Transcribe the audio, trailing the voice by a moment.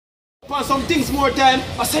upon some things more time.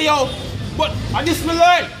 I say, yo, but I this my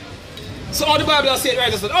learn. So all the Bible I say it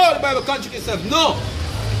right. I said, oh, the Bible contradicts itself. No.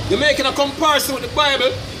 You're making a comparison with the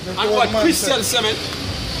Bible and what Christians say, man.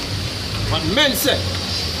 What men say.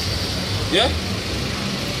 Yeah?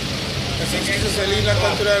 Jesus said, lean not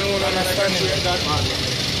unto thy own understanding.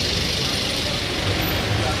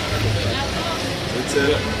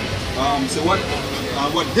 So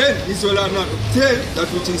what then Israel have not obtained that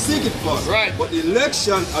which he seeketh for. Right. But the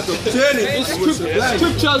election at obtaining the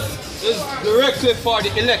scriptures is directly for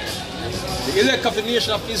the elect. The elect of the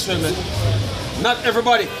nation of Israel, man. Not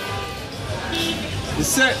everybody. He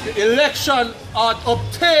said the election had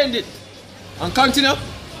obtained it. And continue.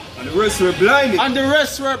 And the rest were blinded. And the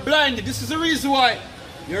rest were blinded. This is the reason why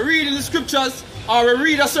you're reading the scriptures or we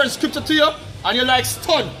read a certain scripture to you and you're like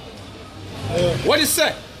stunned. What is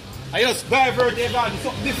it? I just divert it and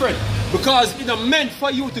something different. Because it's not meant for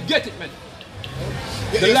you to get it, man.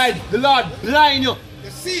 The Lord blind you.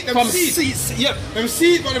 See it, from see it. Yeah. Them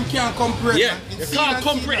see it, but them can't comprehend. Yeah. You can't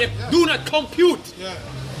comprehend. Do not compute. Yeah.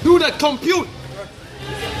 Do not compute.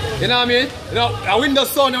 You know what I mean? You know, a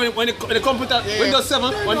Windows 7 when the computer, yeah. Windows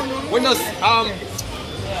 7, when Windows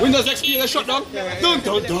XP they shut down. Dun.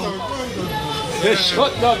 They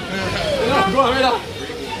shut down. You know, go ahead now.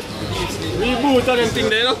 Reboot and them thing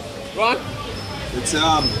there, you know? Go on. It's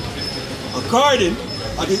according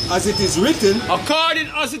as it is written. According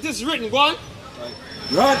as it is written, go on.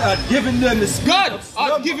 God had given them the spirit God of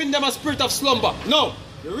slumber. had given them a spirit of slumber. No.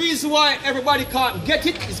 The reason why everybody can't get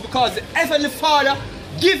it is because the Heavenly Father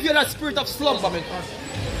give you that spirit of slumber, man.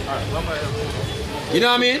 You know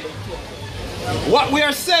what I mean? What we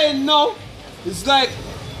are saying now is like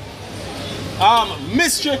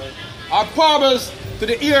mystery or parables to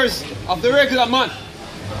the ears of the regular man.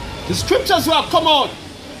 The scriptures will come out.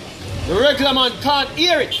 The regular man can't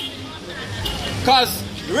hear it. Because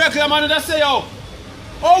the regular man will say, oh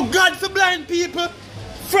God for blind people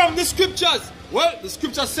from the scriptures. Well, the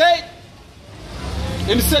scriptures say,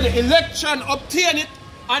 him said the election obtained it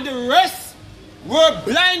and the rest were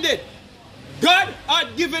blinded. God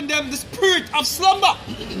had given them the spirit of slumber.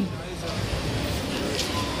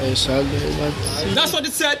 That's what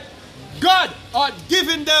it said. God had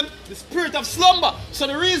given them the spirit of slumber. So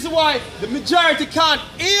the reason why the majority can't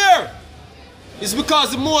hear is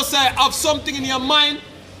because the Most High have something in your mind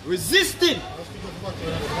resisting.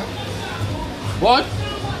 What?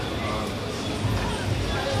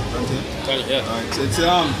 Right. So it's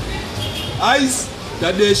eyes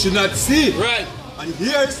that they should not see. Right. And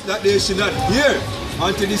ears that they should not hear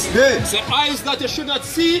unto this day. So eyes that you should not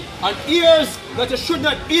see and ears that you should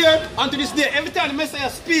not hear unto this day. Every time the Messiah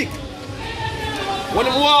speak, when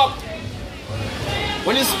he walk,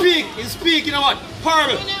 when he speak in a what?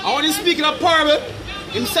 Parable. And when he speak in a parable,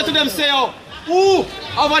 he said to them, say, oh, who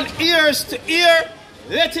have an ears to hear,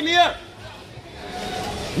 let him hear.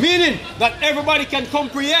 Meaning that everybody can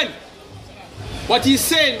comprehend what he's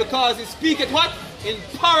saying because he speaks at what? In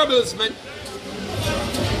parables, man.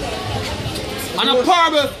 And a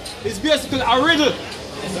parable is basically a riddle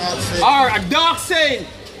or a dark saying.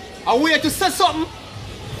 A way to say something.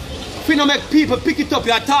 If you don't make people pick it up,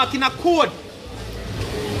 you are talking a code.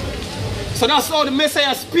 So that's how the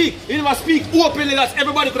Messiah speak. He never speak openly that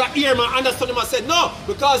everybody could hear him and understand him and said no,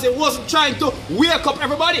 because he wasn't trying to wake up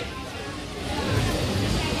everybody.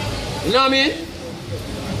 You know what I mean?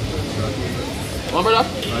 One brother?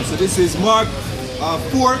 Right, so this is Mark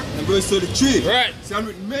 4 and verse 33. Right. So, and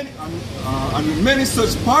with many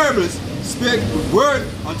such parables spake the word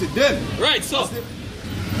unto them. Right, so the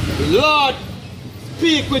Lord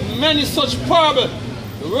speak with many such parables,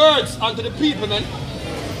 the words unto the people, man.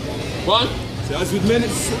 One. So as with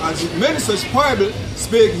many such parables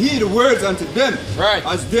spake he the words unto them. Right.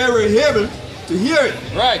 As they were able to hear it.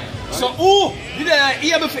 Right. So who did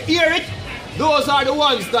they able to hear it? Those are the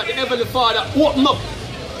ones that the Heavenly Father opened up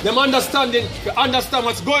them understanding to understand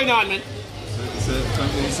what's going on, man.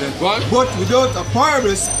 But without a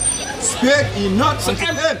parable spake he not unto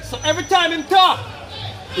them. So every time him talk,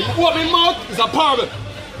 he open his mouth is a parable.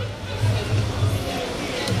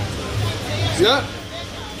 Yeah?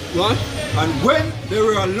 What? And when they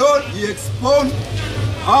were alone, he expounded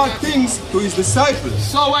all things to his disciples.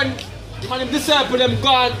 So when his disciples them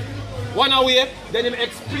gone one away, then him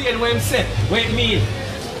explain what him said, what it mean.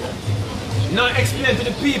 Not explain to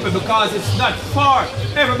the people because it's not for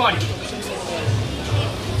everybody.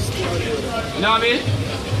 You know what I mean?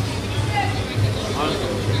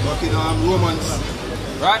 Talking Romans.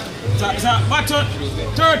 Right? So Matthew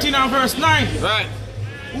 13 and verse 9. Right.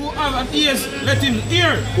 Who have an ears, let him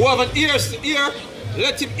hear. Who have an ears to hear,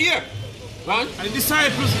 let him hear. Right? And the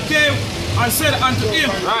disciples came and said unto him,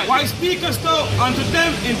 Right. Why speakest thou unto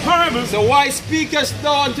them in parables? So why speakest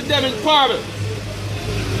thou unto them in parable?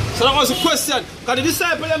 So that was the question. Because the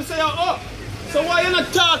disciples them say, oh, so why you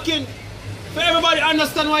not talking for everybody to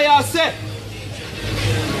understand what you say?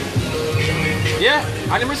 Yeah?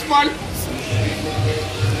 And him respond.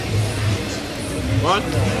 One.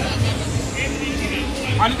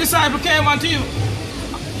 And the disciple came unto you.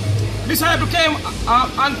 Disciple came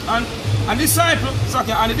and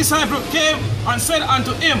the disciple came and said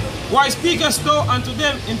unto him, Why speakest thou unto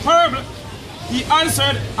them in parable? He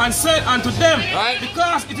answered and said unto them, Right.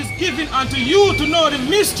 Because it is given unto you to know the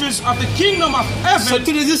mysteries of the kingdom of heaven. So to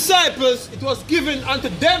the disciples, it was given unto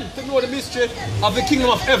them to know the mystery of the kingdom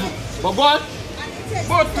of heaven. But what?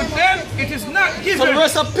 But to them it is not So given. the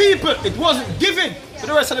rest of people, it wasn't given to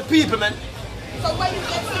the rest of the people, man. So where you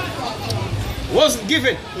get from? Wasn't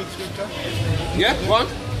given. Yeah, what?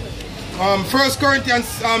 1 Corinthians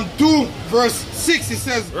 2 verse 6 it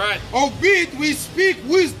says, Right. Albeit we speak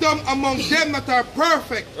wisdom among them that are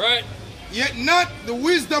perfect, Right? yet not the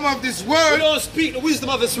wisdom of this We world, don't speak the wisdom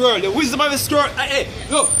of this world. The wisdom of this world, hey,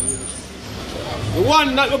 look. The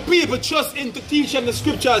one that the people trust in to teach them the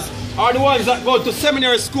scriptures are the ones that go to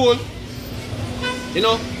seminary school, you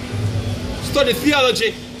know, study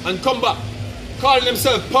theology and come back, calling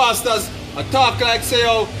themselves pastors and talk like say,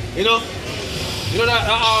 oh, you know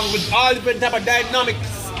that with all different type of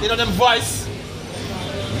dynamics, you know, them voice,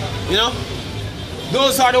 you know.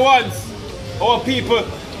 Those are the ones our people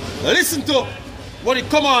listen to when it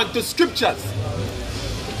come on to scriptures.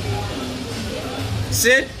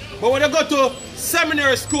 See? But when they go to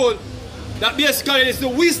seminary school, that basically is the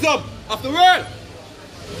wisdom of the world.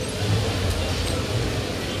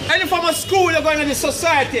 Any form of school you're going in the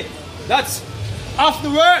society, that's of the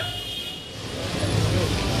world.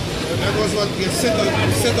 that was what we set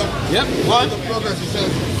up Yep, one. the progress it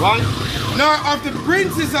says, One. nor of the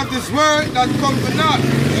princes of this world that come to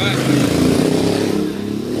naught.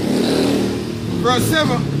 Verse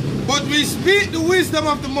 7, but we speak the wisdom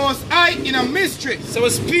of the Most High in a mystery. So we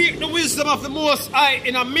speak the wisdom of the Most High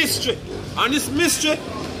in a mystery. And this mystery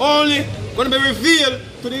only going to be revealed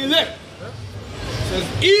to the elect.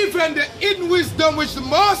 Says, even the hidden wisdom which the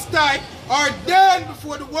Most High ordained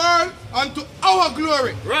before the world unto our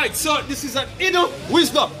glory. Right, so this is an inner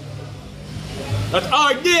wisdom that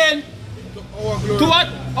ordained To our glory. to what?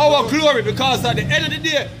 Our glory. Because at the end of the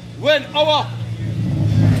day, when our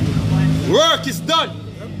work is done,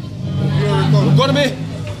 Glory comes. we're going to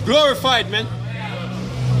be glorified, man.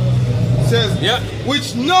 Says, Yeah.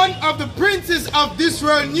 which none of the princes of this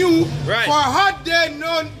world knew, Right. for had they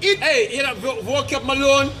known it, Hey, you know, woke up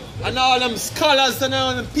Malone and all them scholars and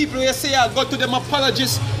all them people you say, I go to them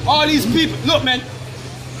apologists, all these people. Look, man,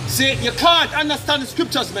 see, you can't understand the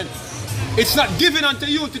scriptures, man. It's not given unto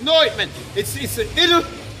you to know it, man. It's the inner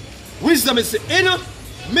wisdom, it's the inner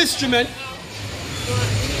mystery, man.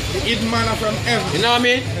 the hidden manna from heaven. You know what I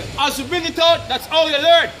mean? As you bring it out, that's how you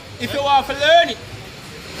learn. If you want to learn it,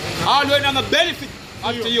 all learn on the benefit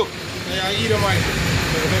unto you. Yeah, either way.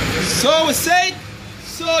 So we say it,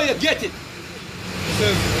 so you get it.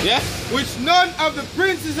 Says, Yeah? which none of the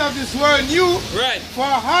princes of this world knew, Right. for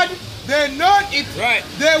had they known it, Right.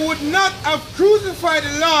 they would not have crucified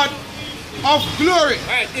the Lord of glory.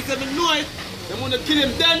 Right, if they know it, they want to kill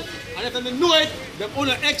him then, and if they know it, they want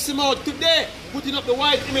to X him out today, putting up the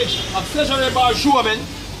white image of Cesare Borgia, man.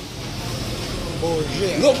 Oh,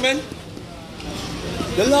 yeah. Look, man,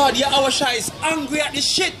 the Lord Yahweh is angry at this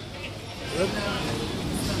shit.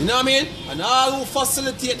 You know what I mean? And all who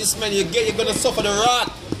facilitate this, man, you're going to suffer the wrath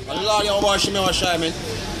of the Lord Yahweh, man.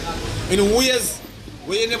 In ways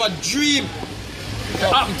where you never dream it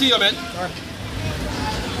happen to you, man.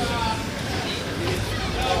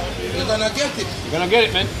 You're gonna get it. You're gonna get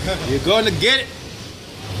it, man. You're gonna get it.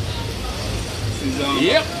 This is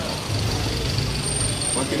Yep.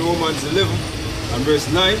 back in Romans 11 and verse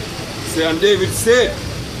 9. Say, and David said,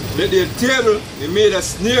 let their table be made a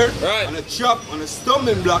snare, Right. and a trap, and a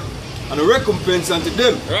stumbling block, and a recompense unto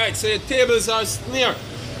them. Right, so the tables are snare.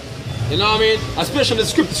 You know what I mean? Especially the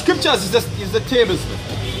scriptures is the tables, man.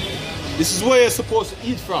 This is where you're supposed to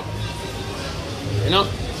eat from. You know?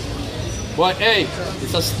 But hey,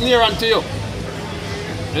 it's a snare unto you.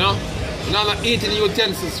 You know? You're not eating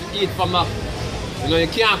utensils, you eat from that. You know, you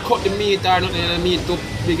can't cut the meat or nothing in the meat too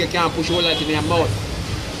big, you can't push a whole lot in your mouth.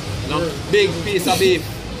 You know? Big piece of beef.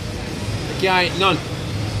 You can't eat none.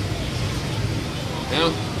 You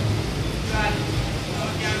know?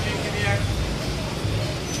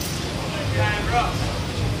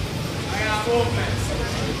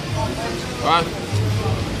 Right?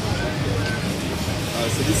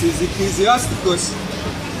 So this is Ecclesiasticus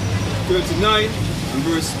 39 and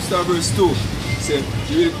verse 2. It said,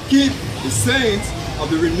 you will keep the sayings of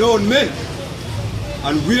the renowned men,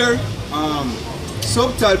 and where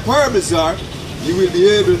subtle parables are, you will be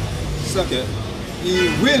able, he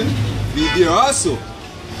will be there also.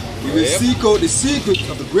 You will seek out the secret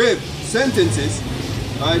of the grave sentences,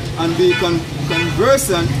 right, and be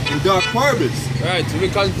conversant in dark parables. Right, to be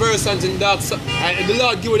conversant in dark. And the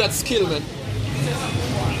Lord give you that skill, man.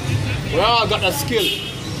 We all got that skill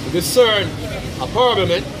to discern a parable,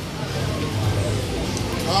 man.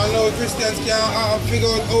 I know Christians can figure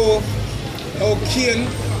out how Cain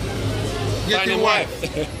get his wife.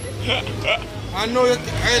 I know you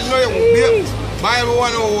Bible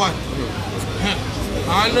 101.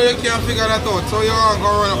 I know you can't figure that out, so you're going to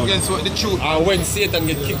run up against the truth. And when Satan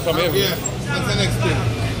get kicked from heaven. Yeah, that's the next thing.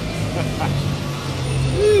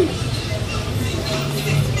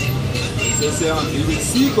 So you will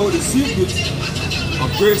seek out the secrets of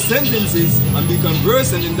great sentences and be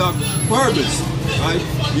conversant in dark parables. Right?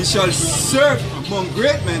 You shall serve among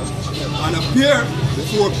great men and appear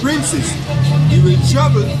before princes. You will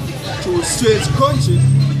travel to a strange country,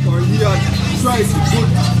 for he hath tried the good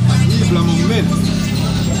and evil among men.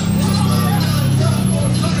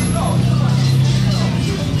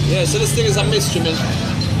 Yeah, so this thing is a mystery, man.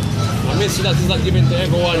 A mystery that is not given to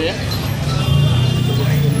everyone, yeah?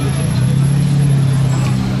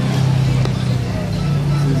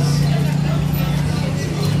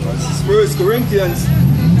 This is 1 Corinthians 2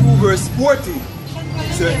 verse 14.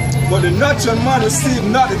 Say, but the natural man receive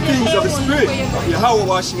not the things of the spirit of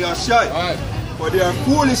Yahweh Shai, Alright. for they are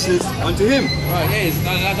foolishness unto him. Right, yes,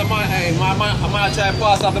 that's a man, hey, I'm gonna try to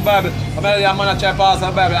pass off the Bible. I'm gonna try to pass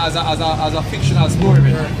off the Bible as a fictional story,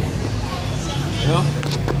 man. You know?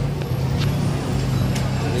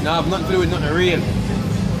 You know, have nothing to do with nothing real.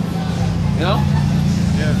 You know?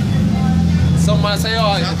 Yeah. Some man say,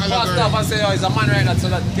 oh, pass off and say, oh, he's a man right that, so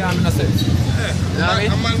that can't make no sense. Yeah. You know what I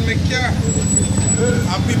mean? A man make car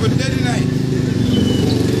and people dead in night.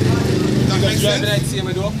 That makes sense?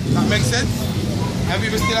 That makes sense? And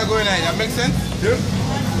people still are going night. That makes sense? Yeah.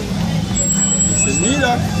 So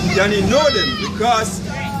neither can he know them because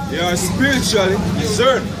they are spiritually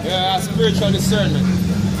discerned. Yeah, spiritual discernment.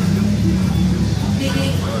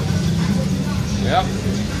 Yeah.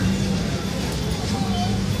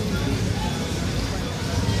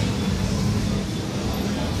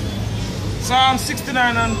 Psalm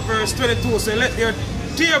 69 and verse 22 say, let their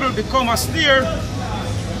table become a snare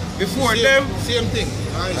before them. Same thing.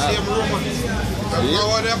 Same Romans.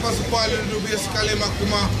 What the Apostle Paul do basically a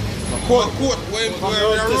quote where the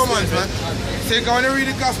Romans, man. So when you read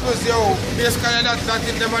the Gospels, yo, basically that is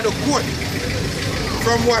them are the quote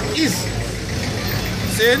from what is.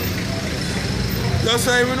 See? That's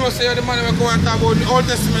why we know say the man will go and talk about the Old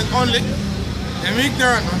Testament only. I'm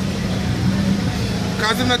ignorant, man.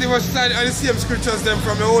 Because they're not even studying the same scriptures them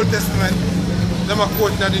from the Old Testament. Them are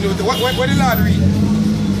quoting that the New Testament. What the Lord read?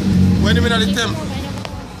 When they're in the temple.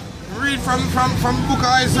 Read from the book of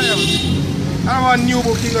Isaiah. I don't want a new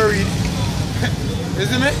book you can read. You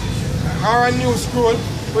see me? Or a new scroll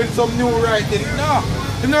with some new writing. No.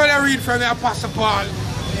 You know they read from the Apostle Paul.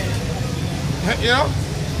 You know?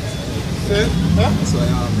 See? Huh? That's why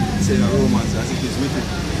I say the Romans as it is written.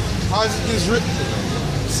 As it is written.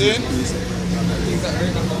 See?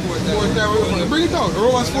 Bring it out.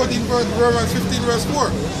 Romans 14 verse, Romans 15 verse 4.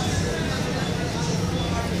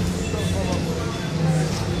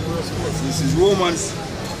 This is Romans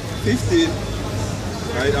 15,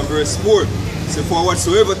 right, and verse 4. So for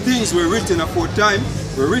whatsoever things were written aforetime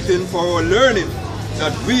were written for our learning,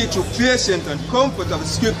 that we through patience and comfort of the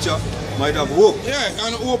scripture might have hope. Yeah,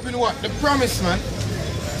 and hope in what? The promise, man.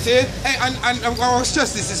 See? Hey, and I want to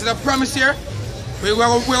stress this. Is the promise here? We're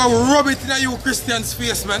going to rub it in you Christians'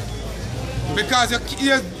 face, man. Because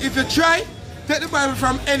if you try, take the Bible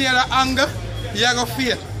from any other angle, you're going to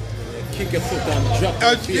fail. Kick your foot and drop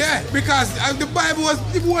your face. Yeah, because the Bible was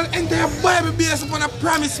the whole entire Bible based upon a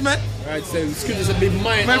promise, man. Right, so the scriptures have been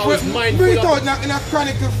Always mindful of it. In a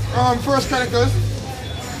Chronicle, First Chronicles,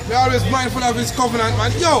 we're always mindful of his covenant,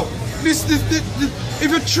 man. Yo, this,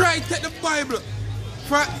 if you try to take the Bible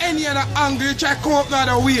from any other angle, you try to come up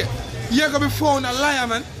another way, you're going to be found a liar,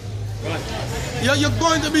 man. Right. You're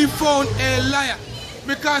going to be found a liar.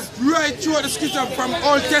 Because right through the scripture from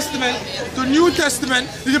Old Testament to New Testament,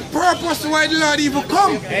 the purpose why the Lord even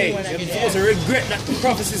come. Hey, you're supposed to regret that the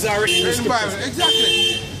prophecies are written in the Bible.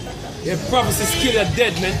 Exactly. Yeah, prophecies kill a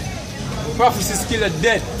dead, man. Prophecies kill a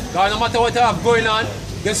dead. God, no matter what you have going on,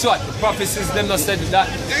 guess what? The prophecies them not said that.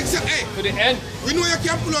 Exactly. Hey, to the end. we know you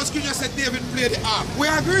can pull out scripture and say David played the harp. We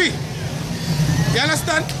agree. You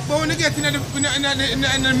understand? But when you get in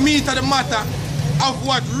the meat of the matter of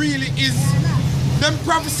what really is, them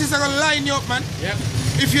prophecies are going to line you up, man. Yep.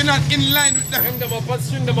 If you're not in line with them. Hang them up and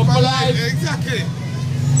string them up alive. Exactly.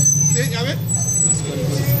 See it, you have it?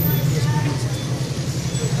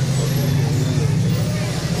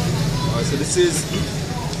 Alright, so this is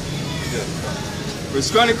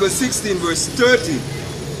First Chronicles 16 verse 30.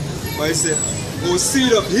 Where it says, O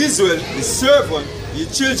seed of Israel, his servant, ye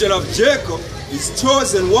children of Jacob, his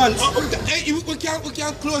chosen ones. Hey, we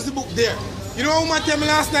can't close the book there. You know what tell me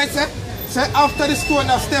last night, sir? Say after the stone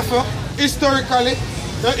of Stephen, historically,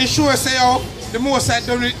 it shows say how the Mosai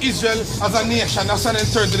done with Israel as a nation, that's when they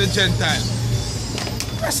turn to the Gentile.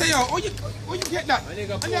 I say, oh, you get that? And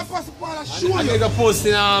the Apostle Paul has shown you. I make a post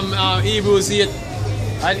in Hebrews 8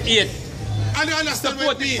 and 8. I don't understand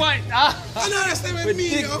what it means. I don't understand what it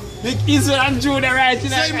means, yo. Big Israel and Judah right in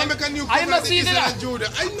there. Say, man, make a new covenant with Israel and Judah.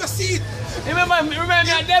 I didn't see it. Remember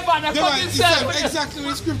that Devon, I fucking said. Exactly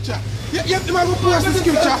the scripture. You have to post the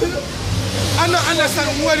scripture. I don't understand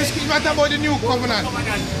what the scripture is about the new covenant.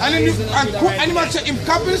 And you check him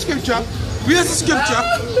copy the scripture, read the scripture,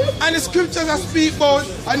 and the scriptures that speak about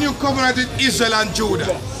a new covenant with Israel and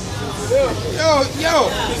Judah. Yo,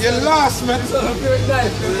 you lost, man. If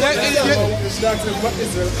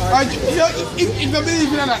you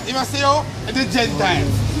believe in that, if I say, oh, the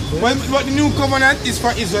Gentiles. But the new covenant is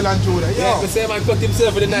for Israel and Judah. Yeah, the same man cut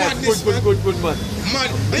himself with the knife. Good, man.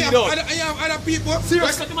 Man, I have other people.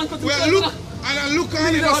 Serious, cut look, and I look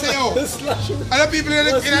at it and say, oh. Other people in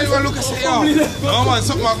the look and say, oh. Oh man,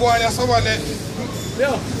 something going on there, someone there.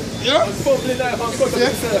 Yeah. You know? Probably knife and cut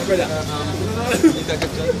himself, brother.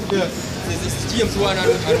 Yeah. It's James 1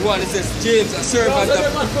 and 1. It says, James, a servant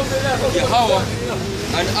of Yahweh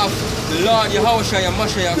and of the Lord Yahweh Shai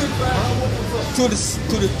Mashiach, to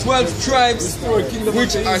the 12 tribes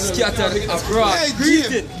which are scattered abroad. Hey,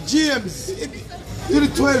 James, to the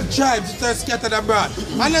 12 tribes which are scattered abroad.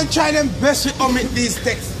 And then try them best to omit these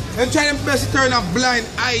texts. And try them best to turn a blind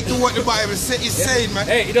eye to what the Bible is saying, man.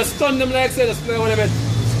 Hey, it just stun them like say, just play one of it.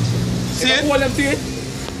 See it? Hold them to it.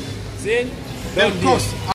 See it? Then